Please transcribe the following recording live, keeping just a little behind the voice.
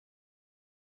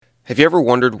Have you ever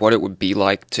wondered what it would be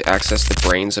like to access the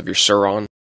brains of your Surron?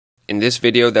 In this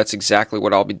video, that's exactly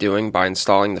what I'll be doing by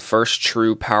installing the first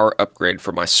true power upgrade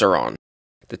for my Surron,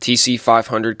 the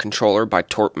TC500 controller by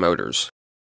Torp Motors.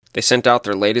 They sent out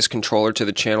their latest controller to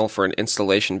the channel for an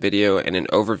installation video and an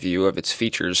overview of its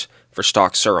features for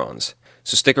stock Surrons.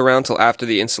 So stick around till after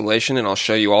the installation and I'll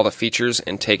show you all the features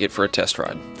and take it for a test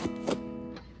ride.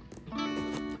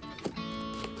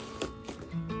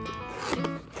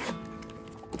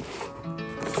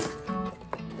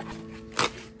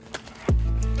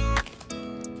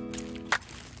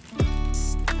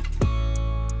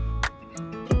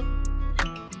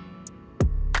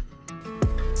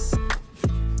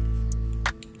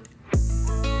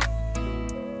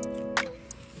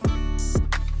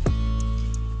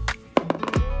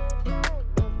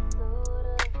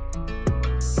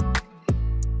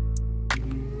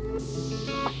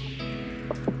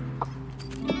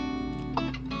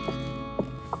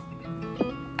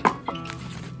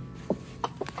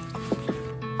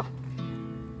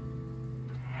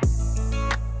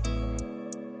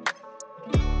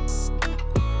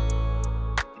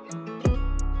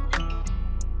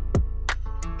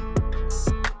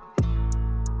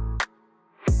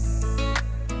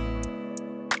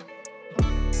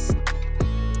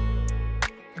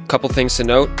 Couple things to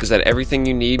note is that everything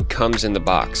you need comes in the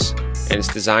box, and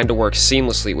it's designed to work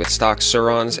seamlessly with stock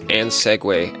Surrons and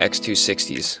Segway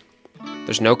X260s.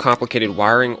 There's no complicated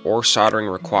wiring or soldering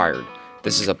required.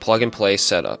 This is a plug-and-play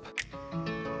setup.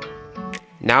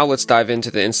 Now let's dive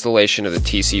into the installation of the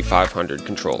TC500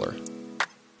 controller.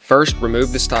 First,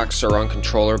 remove the stock Surron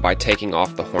controller by taking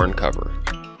off the horn cover.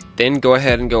 Then go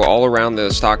ahead and go all around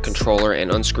the stock controller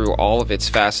and unscrew all of its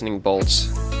fastening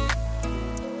bolts.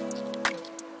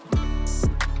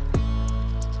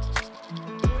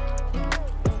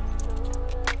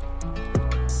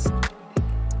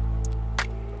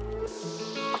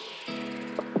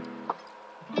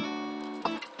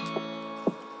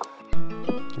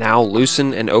 Now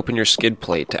loosen and open your skid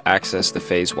plate to access the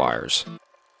phase wires.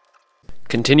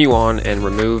 Continue on and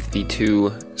remove the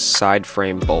two side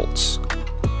frame bolts.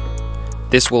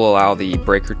 This will allow the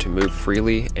breaker to move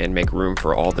freely and make room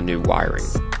for all the new wiring.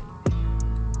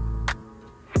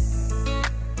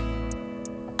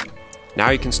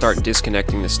 Now you can start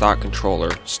disconnecting the stock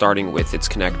controller, starting with its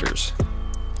connectors.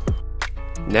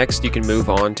 Next, you can move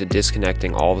on to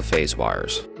disconnecting all the phase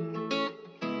wires.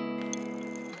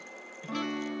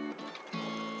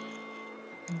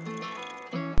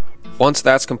 Once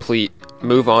that's complete,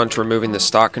 move on to removing the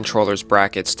stock controller's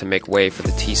brackets to make way for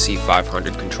the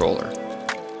TC500 controller.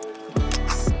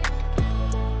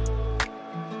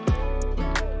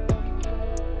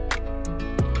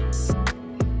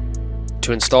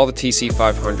 To install the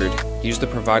TC500, use the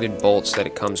provided bolts that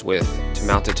it comes with to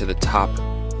mount it to the top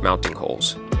mounting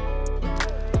holes.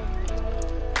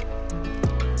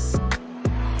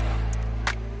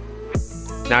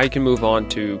 Now you can move on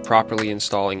to properly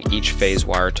installing each phase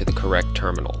wire to the correct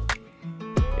terminal.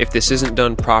 If this isn't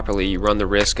done properly, you run the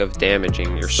risk of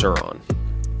damaging your Surron.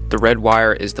 The red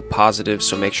wire is the positive,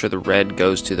 so make sure the red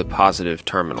goes to the positive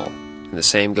terminal. And the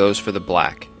same goes for the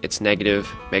black. It's negative,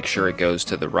 make sure it goes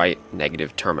to the right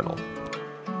negative terminal.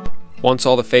 Once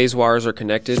all the phase wires are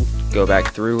connected, go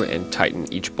back through and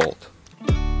tighten each bolt.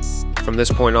 From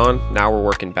this point on, now we're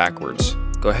working backwards.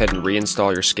 Go ahead and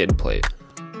reinstall your skid plate.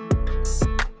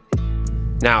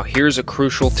 Now here's a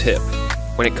crucial tip.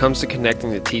 When it comes to connecting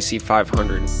the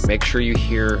TC500, make sure you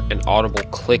hear an audible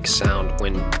click sound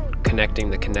when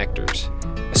connecting the connectors,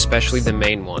 especially the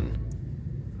main one.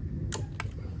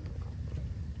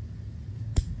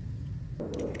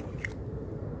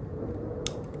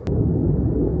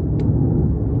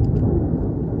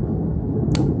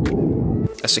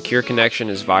 A secure connection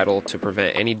is vital to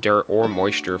prevent any dirt or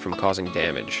moisture from causing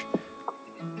damage.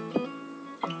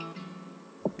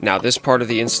 Now this part of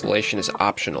the installation is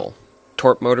optional.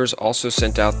 Torp Motors also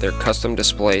sent out their custom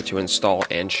display to install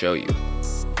and show you.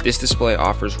 This display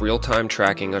offers real-time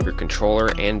tracking of your controller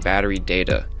and battery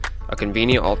data, a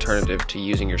convenient alternative to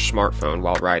using your smartphone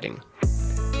while riding.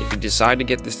 If you decide to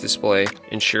get this display,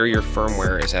 ensure your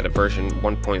firmware is at a version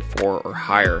 1.4 or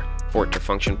higher for it to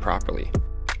function properly.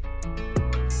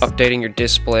 Updating your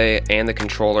display and the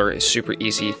controller is super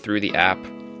easy through the app.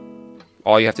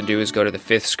 All you have to do is go to the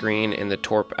 5th screen in the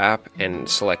Torp app and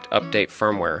select Update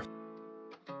Firmware.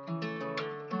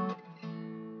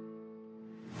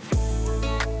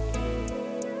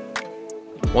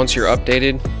 Once you're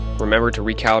updated, remember to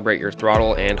recalibrate your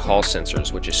throttle and hall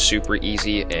sensors, which is super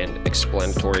easy and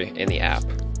explanatory in the app.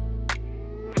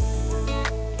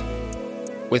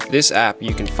 With this app,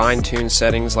 you can fine-tune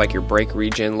settings like your brake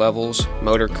regen levels,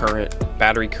 motor current,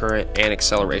 battery current, and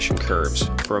acceleration curves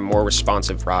for a more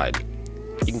responsive ride.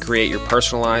 You can create your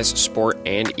personalized sport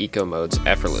and eco modes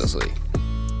effortlessly.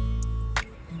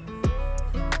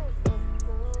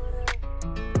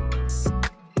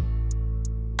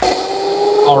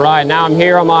 Alright, now I'm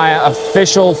here on my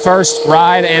official first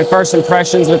ride and first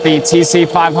impressions with the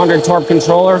TC500 Torp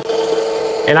controller.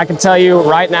 And I can tell you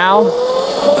right now,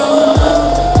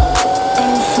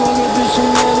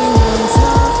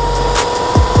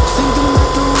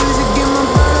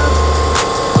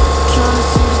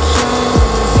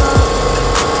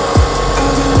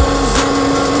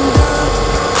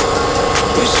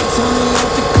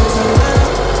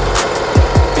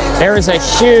 there is a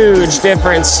huge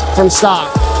difference from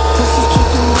stock.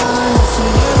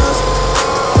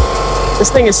 This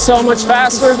thing is so much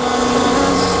faster.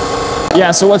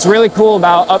 Yeah, so what's really cool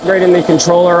about upgrading the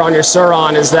controller on your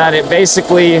Surron is that it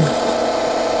basically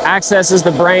accesses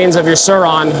the brains of your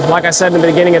Surron, like I said in the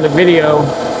beginning of the video,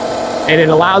 and it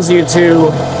allows you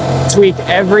to tweak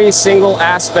every single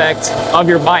aspect of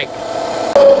your bike.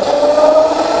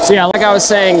 So yeah, like I was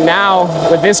saying,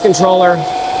 now with this controller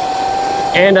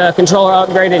and a controller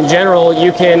upgrade in general,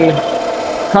 you can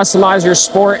customize your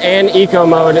sport and eco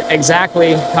mode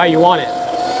exactly how you want it.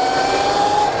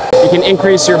 You can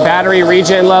increase your battery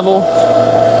regen level.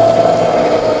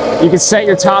 You can set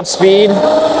your top speed.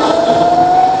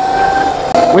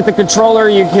 With the controller,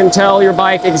 you can tell your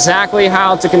bike exactly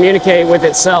how to communicate with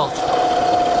itself.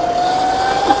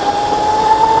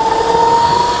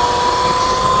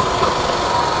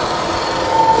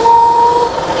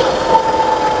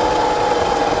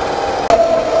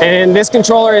 And this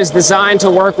controller is designed to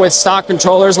work with stock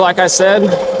controllers, like I said.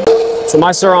 So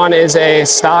my Surron is a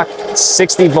stock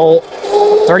 60 volt,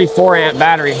 34 amp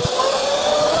battery.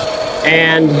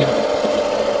 And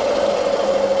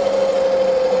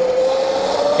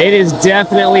it is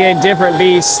definitely a different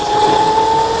beast.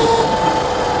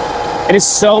 It is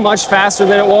so much faster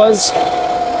than it was.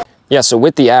 Yeah, so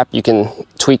with the app, you can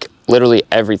tweak literally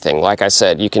everything. Like I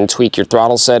said, you can tweak your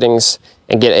throttle settings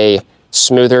and get a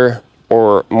smoother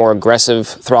or more aggressive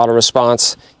throttle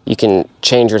response. You can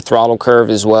change your throttle curve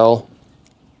as well.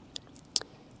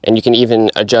 And you can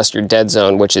even adjust your dead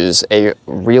zone, which is a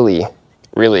really,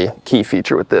 really key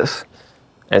feature with this.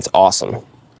 And it's awesome.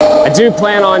 I do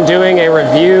plan on doing a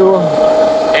review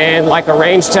and like a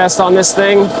range test on this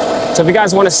thing. So if you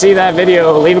guys want to see that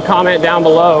video, leave a comment down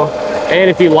below. And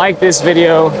if you like this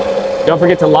video, don't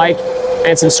forget to like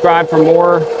and subscribe for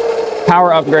more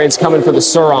power upgrades coming for the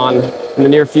Surron in the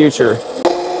near future.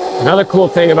 Another cool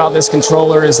thing about this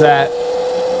controller is that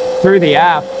through the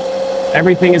app,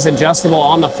 everything is adjustable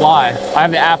on the fly. I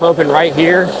have the app open right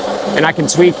here, and I can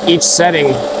tweak each setting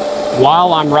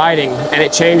while I'm riding, and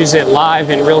it changes it live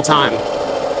in real time.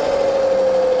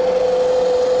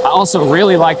 I also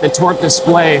really like the Torp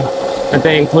display that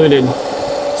they included.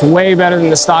 It's way better than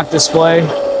the stock display.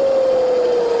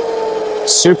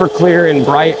 Super clear and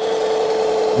bright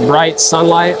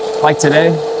sunlight like today.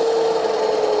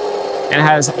 And it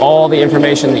has all the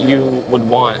information that you would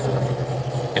want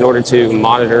in order to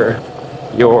monitor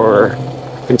your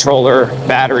controller,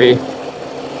 battery,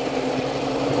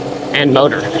 and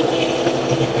motor.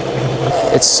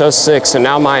 It's so sick. So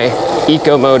now my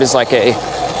eco mode is like a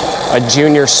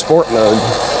junior sport mode.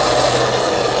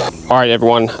 All right,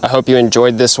 everyone, I hope you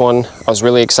enjoyed this one. I was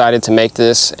really excited to make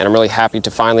this, and I'm really happy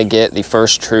to finally get the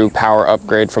first true power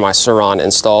upgrade for my Surron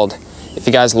installed. If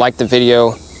you guys liked the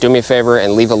video, do me a favor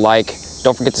and leave a like.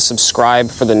 Don't forget to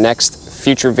subscribe for the next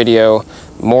future video.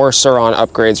 More Surron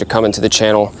upgrades are coming to the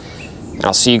channel, and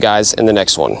I'll see you guys in the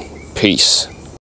next one. Peace.